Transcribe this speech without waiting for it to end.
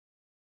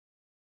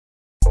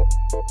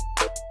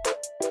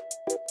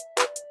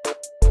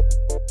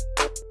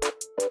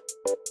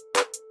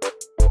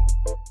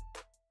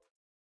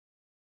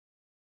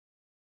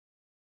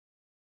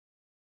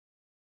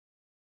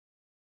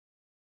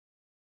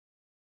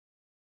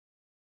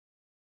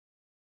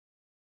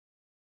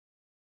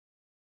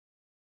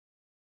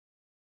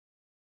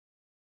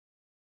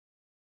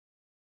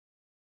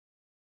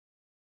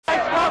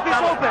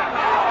Pacquiao open.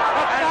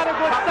 That's not a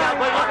good sign.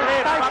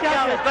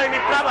 Pacquiao is going in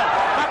trouble.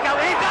 Pacquiao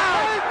is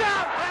down. He's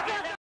down.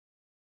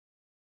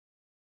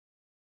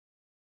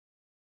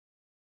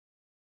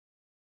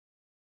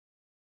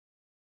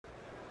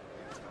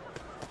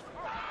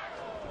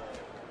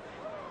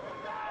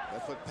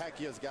 That's what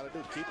Pacquiao's got to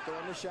do. Keep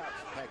throwing the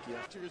shots, Pacquiao.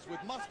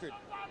 With mustard.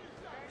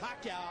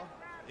 Pacquiao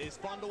is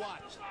fun to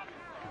watch.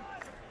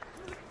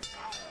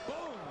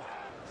 Boom.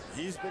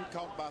 He's been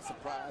caught by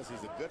surprise.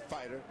 He's a good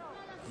fighter.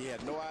 He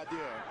had no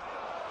idea.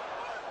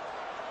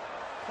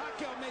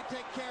 Pacquiao may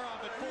take care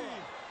of it. 3,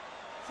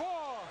 4,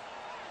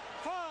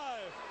 5,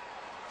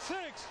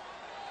 6,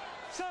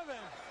 7,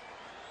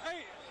 8.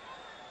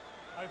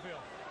 I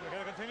feel. You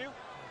gotta continue?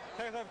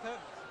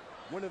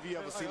 When have you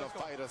ever seen a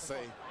fighter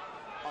say,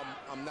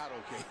 I'm not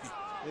okay?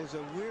 There's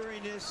a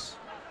weariness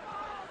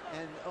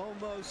and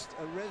almost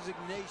a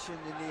resignation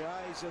in the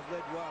eyes of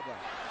Ledwaba.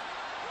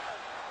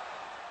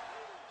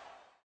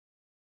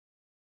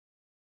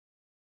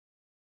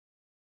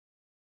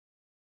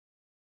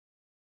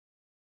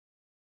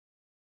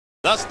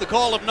 Thus the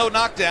call of no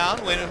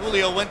knockdown when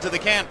Julio went to the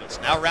canvas.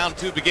 Now round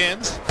 2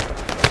 begins.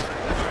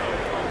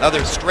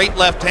 Another straight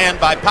left hand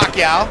by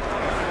Pacquiao.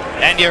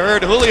 And you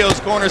heard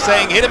Julio's corner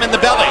saying, hit him in the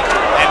belly.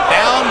 And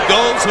down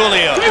goes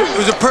Julio. It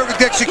was a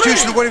perfect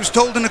execution of what he was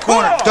told in the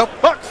corner.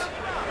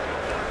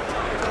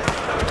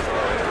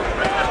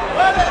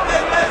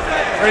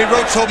 Freddie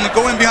Roach told him to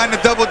go in behind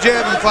the double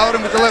jab and followed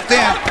him with the left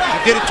hand.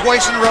 He did it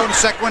twice in a row. In the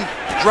second one,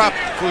 dropped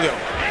Julio.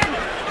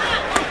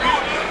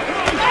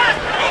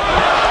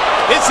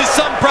 This is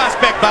some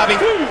prospect, Bobby.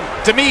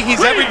 To me,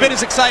 he's every bit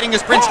as exciting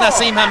as Prince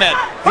Nassim Hamed.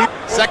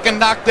 Second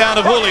knockdown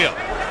of Julio.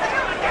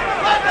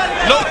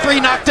 No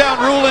 3 knockdown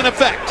rule in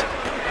effect.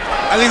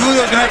 I think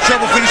Julio's going to have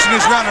trouble finishing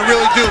this round. I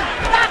really do.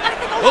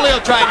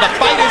 Julio trying to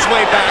fight his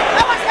way back.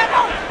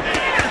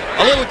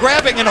 A little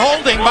grabbing and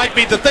holding might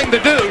be the thing to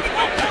do.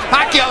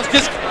 Pacquiao's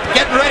just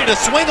getting ready to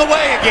swing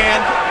away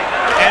again.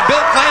 And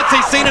Bill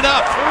Clancy's seen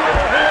enough.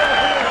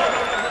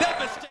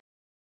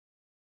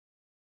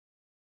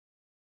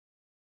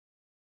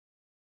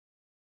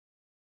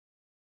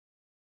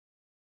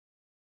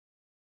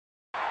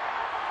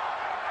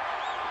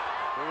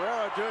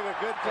 Doing a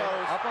good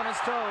toes. Up on his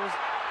toes.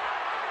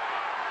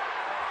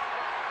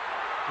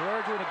 Guerrero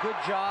doing a good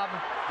job,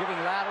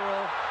 giving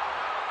lateral.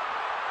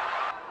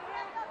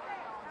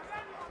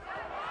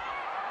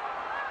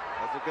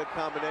 That's a good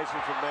combination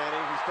from Manny.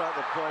 He's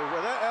starting to play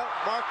with it.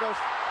 Marcos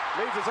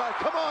leads his arm.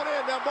 Come on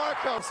in now,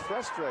 Marcos.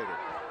 Frustrated.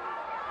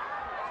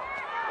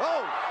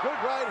 Oh, good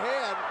right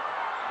hand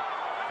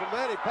from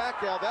Manny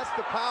Pacquiao. That's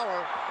the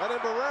power. And then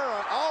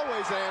Barerrra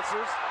always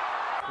answers.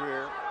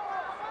 Career.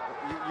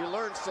 You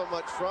learn so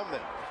much from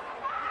them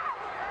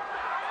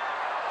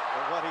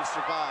and what he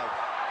survived.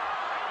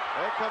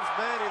 There comes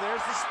Manny.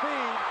 There's the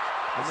speed.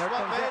 This is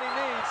what Manny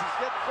needs. He's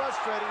getting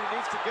frustrated. He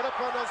needs to get up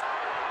on those.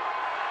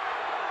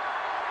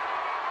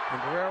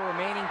 And Guerrero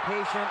remaining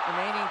patient,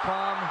 remaining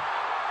calm.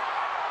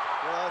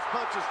 Well, his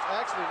punches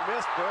actually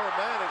missed. Barrera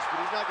managed,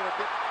 but he's not going to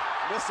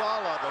miss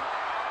all of them.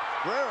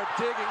 Guerrero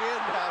digging in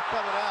now,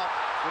 coming out,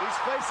 but he's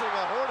facing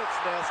a hornet's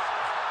nest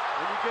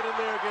when you get in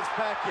there against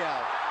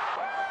Pacquiao.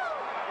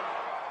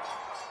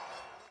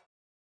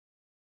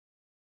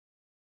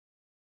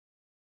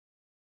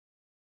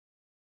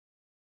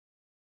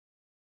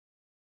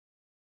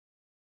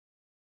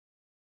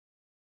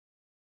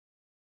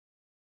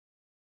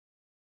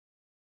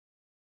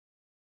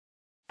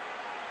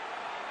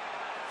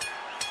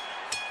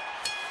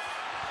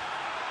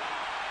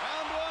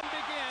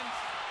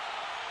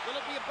 Will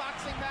it be a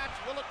boxing match?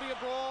 Will it be a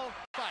brawl?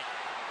 Fight.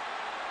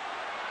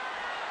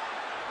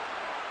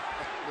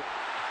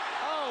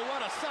 Oh,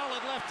 what a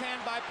solid left hand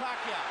by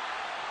Pacquiao.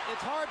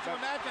 It's hard to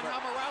imagine how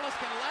Morales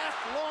can last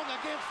long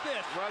against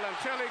this. Well,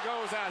 until he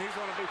goes out, he's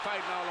going to be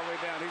fighting all the way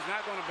down. He's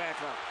not going to back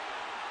up.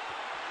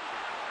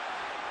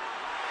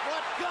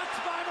 What guts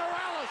by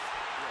Morales.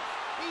 Yes.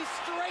 He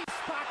straights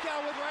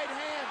Pacquiao with right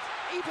hands,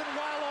 even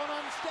while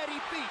on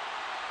unsteady feet.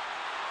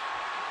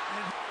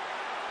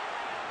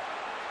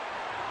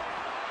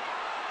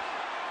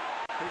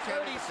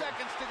 30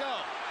 seconds to go.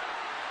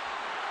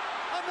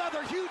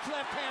 Another huge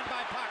left hand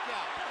by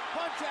Pacquiao.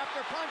 Punch after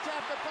punch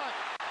after punch.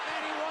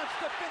 And he wants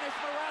to finish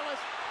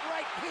Morales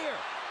right here.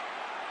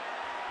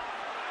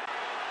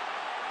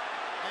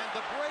 And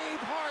the brave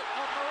heart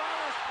of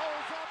Morales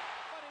holds up.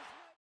 But his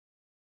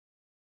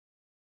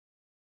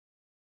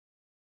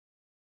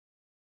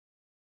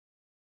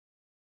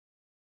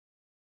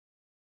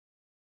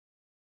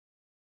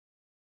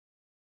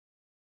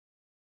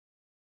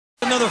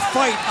another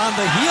fight on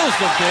the heels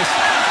of this.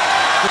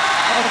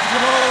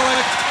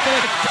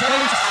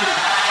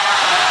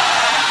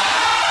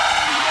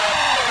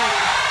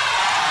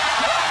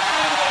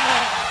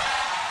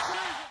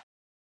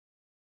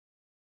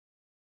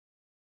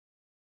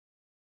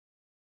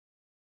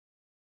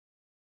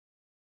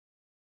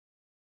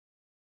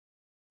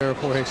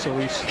 Jorge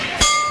Solis.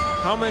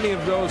 How many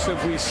of those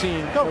have we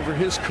seen over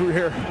his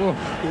career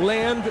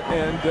land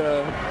and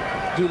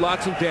do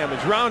lots of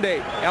damage? Round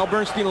 8, Al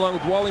Bernstein along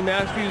with Wally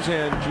Matthews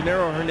and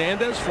Gennaro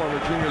Hernandez, former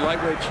junior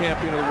lightweight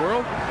champion of the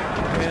world.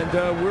 And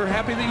we're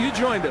happy that you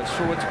joined us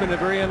for what's been a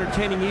very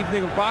entertaining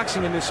evening of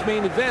boxing. And this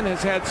main event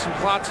has had some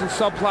plots and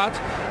subplots.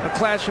 A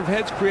clash of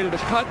heads created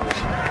a cut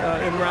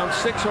in round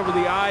 6 over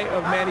the eye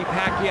of Manny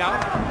Pacquiao.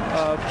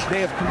 They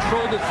have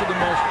controlled it for the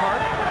most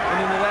part.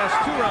 And in the last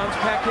 2 rounds,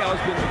 Pacquiao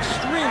has been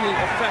extremely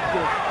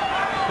effective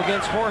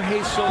against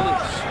Jorge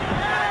Solis.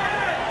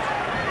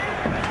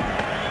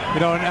 You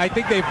know, and I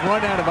think they've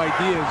run out of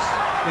ideas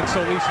in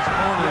Solis'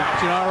 corner.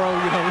 Gennaro,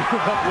 you know, we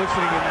were up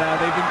listening,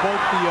 and they've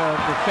invoked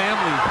the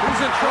family.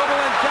 He's in trouble,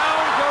 and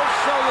down goes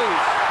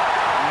Solis.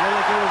 All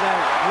they do is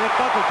Rick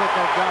Cotto took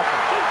that drop.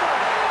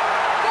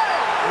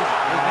 He's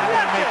not going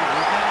to make it.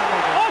 He's not going to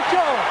make it.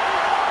 Ocho!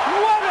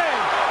 9!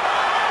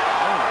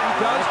 He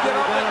does get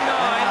up at 9.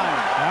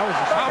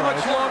 How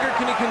much longer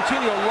can he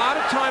continue? A lot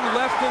of time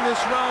left in this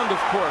round,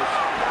 of course.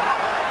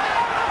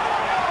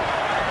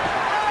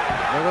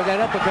 There goes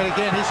that uppercut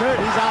again. He's hurt.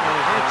 He's out.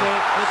 That's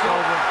it. It's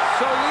over.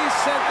 Solis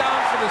sent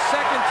down for the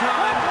 2nd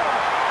time.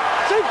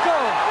 He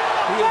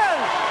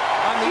is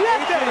on the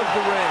apron of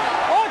the ring.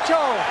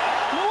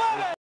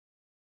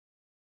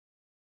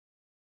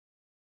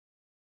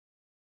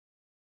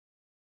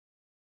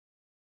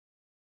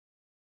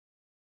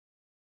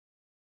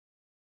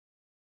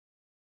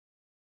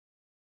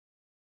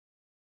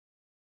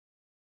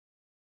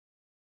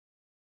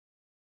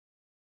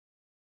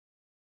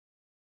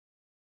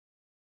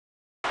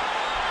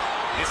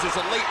 This is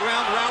a late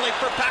round rally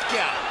for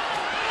Pacquiao.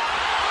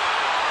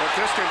 But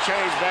this can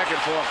change back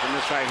and forth from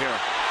this right here.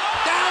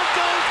 Down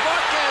goes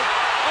Marquez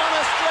on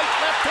a straight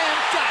left-hand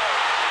shot.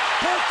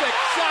 Perfect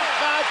shot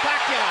by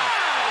Pacquiao.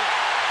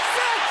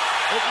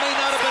 It may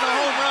not have been a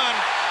home run,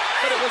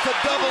 but it was a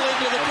double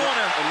into the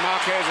corner. And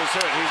Marquez is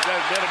hurt. He's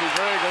better be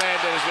very glad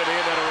that it's at the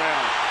end of the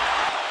round.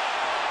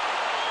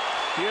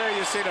 Here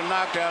you see the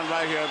knockdown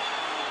right here.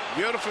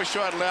 Beautiful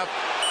short left.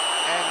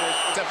 And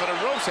except for the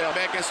ropes held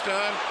back and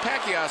stunned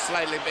Pacquiao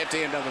slightly at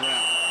the end of the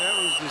round. That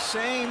was the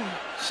same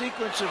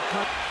sequence of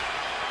punches.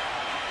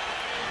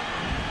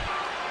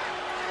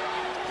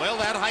 Well,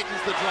 that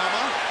heightens the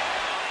drama.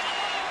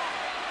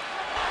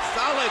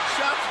 Solid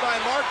shots by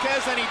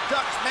Marquez, and he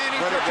ducks Manny's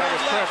return That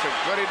was left. perfect.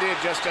 What he did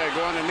just there,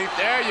 go underneath.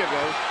 There you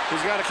go.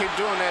 He's got to keep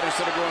doing that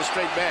instead of going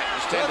straight back.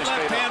 Good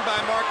left hand by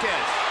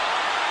Marquez.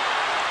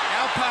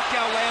 Now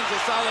Pacquiao lands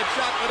a solid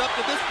shot, but up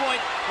to this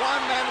point,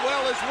 Juan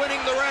Manuel is winning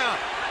the round.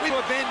 We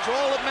avenge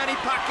all of Manny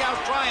Pacquiao's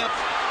triumphs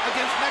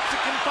against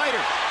Mexican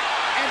fighters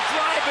and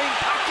driving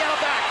Pacquiao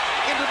back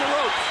into the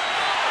ropes.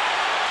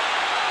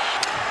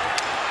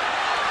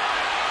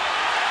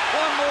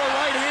 One more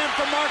right hand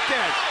for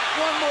Marquez.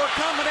 One more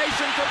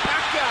combination for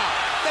Pacquiao.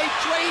 They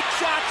trade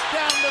shots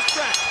down the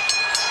stretch.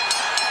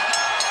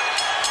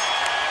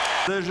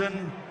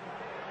 Decision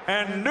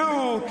and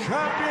new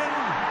champion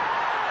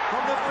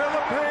from the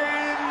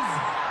Philippines,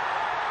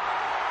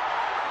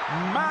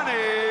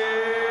 Manny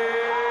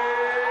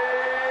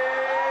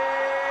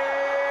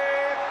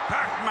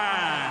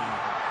Pacquiao.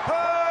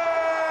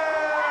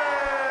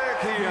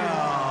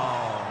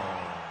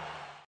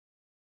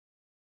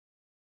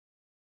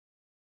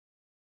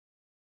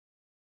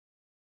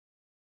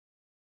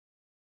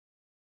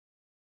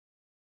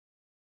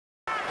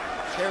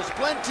 There's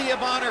plenty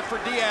of honor for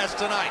Diaz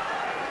tonight.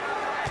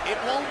 It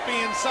won't be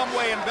in some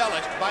way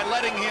embellished by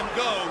letting him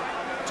go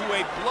to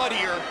a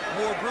bloodier,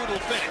 more brutal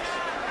finish.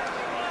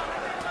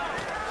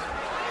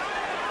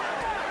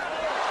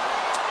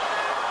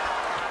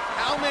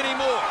 How many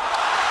more?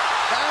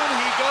 Down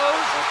he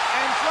goes,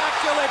 and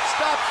Dracula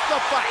stops the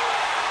fight.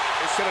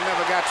 He should have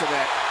never got to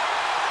that.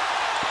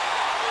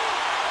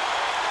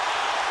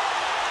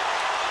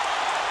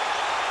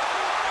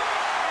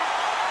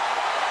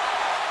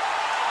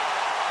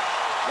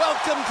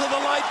 Welcome to the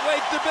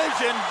lightweight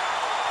division.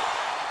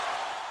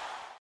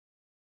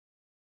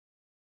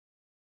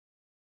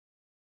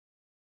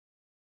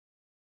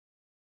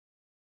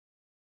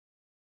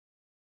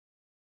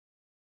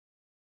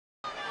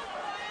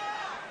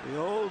 The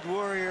old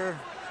warrior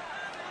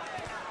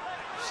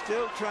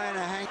still trying to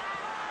hang.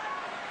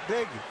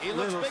 Big He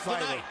looks little big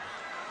fighter. tonight.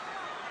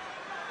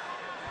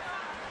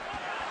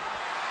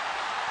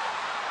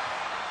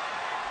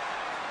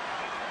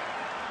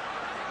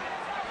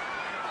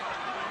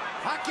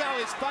 Pacquiao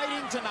is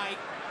fighting tonight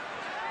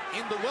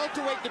in the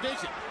welterweight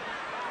division.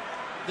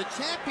 The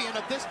champion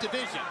of this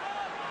division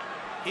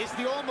is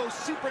the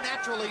almost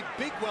supernaturally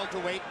big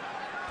welterweight,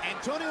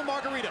 Antonio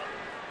Margarito.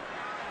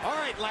 All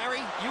right,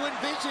 Larry, you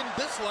envisioned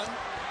this one.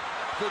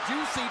 Could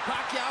you see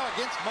Pacquiao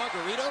against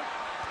Margarito?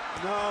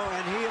 No,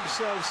 and he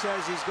himself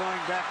says he's going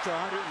back to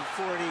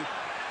 140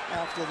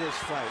 after this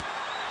fight.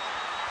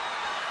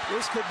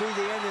 This could be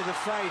the end of the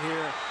fight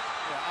here.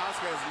 Yeah,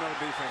 Oscar has no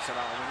defense at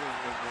all.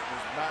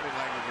 His body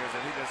language is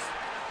that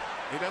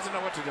he doesn't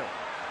know what to do.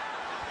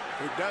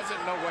 He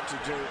doesn't know what to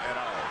do at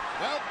all.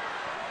 Well,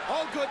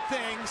 all good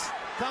things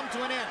come to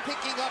an end.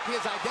 Picking up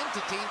his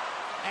identity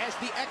as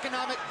the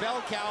economic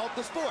bell cow of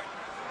the sport,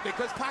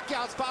 because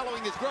Pacquiao's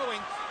following is growing,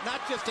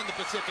 not just in the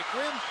Pacific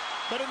Rim,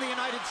 but in the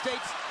United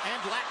States and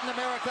Latin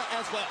America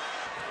as well.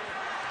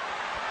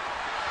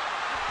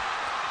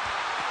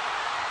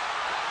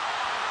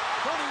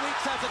 Tony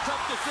Weeks has a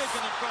tough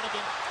decision in front of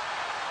him.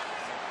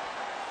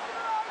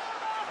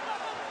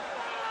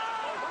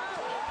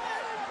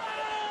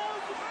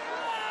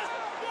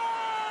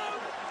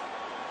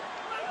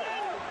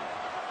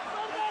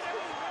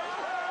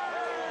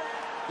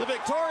 The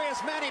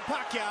victorious Manny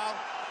Pacquiao.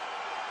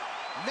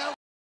 Now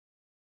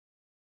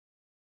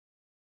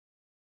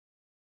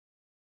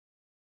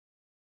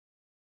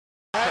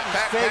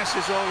Hatton's face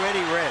is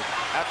already red.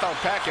 I thought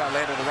Pacquiao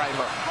landed the right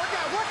hook. Work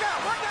out.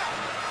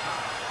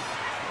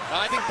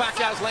 I think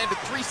Pacquiao's landed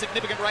 3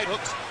 significant right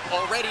hooks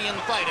already in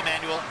the fight,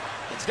 Emmanuel.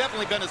 It's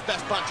definitely been his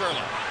best punch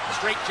early.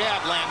 Straight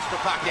jab lands for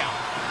Pacquiao.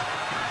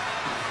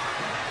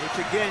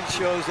 Which again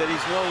shows that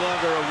he's no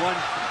longer a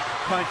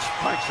one-punch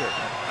puncher.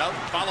 Well,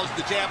 follows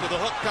the jab with a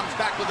hook, comes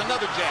back with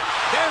another jab.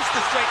 There's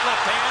the straight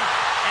left hand,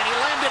 and he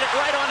landed it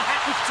right on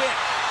Hatton's chin.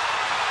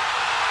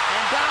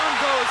 And down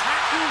goes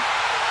Hatton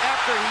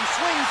after he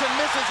swings and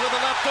misses with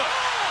a left hook.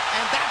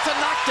 And that's a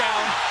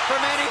knockdown for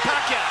Manny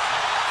Pacquiao.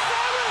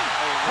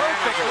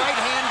 Perfect right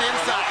hand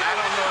inside. I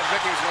don't know if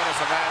Ricky's going to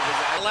survive this.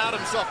 Allowed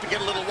himself to get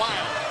a little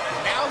wild.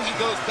 Now he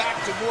goes back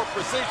to more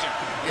precision.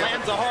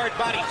 Lands a hard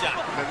body shot.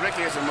 But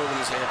Ricky isn't moving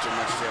his head too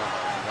much still.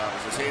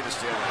 His head is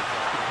still like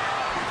that.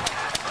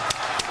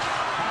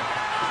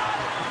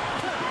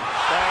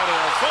 That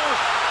is.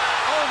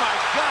 Oh my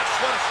gosh,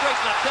 what a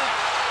straight left hand.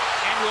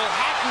 And will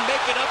Hatton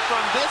make it up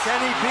from this? Can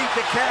he beat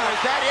the count?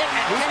 Is that it?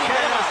 And Kenny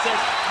Barrett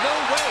says, no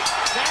way.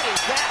 That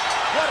is that.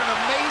 What an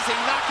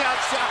amazing knockout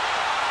shot.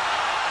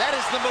 That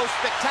is the most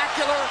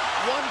spectacular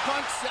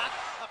one-punch shot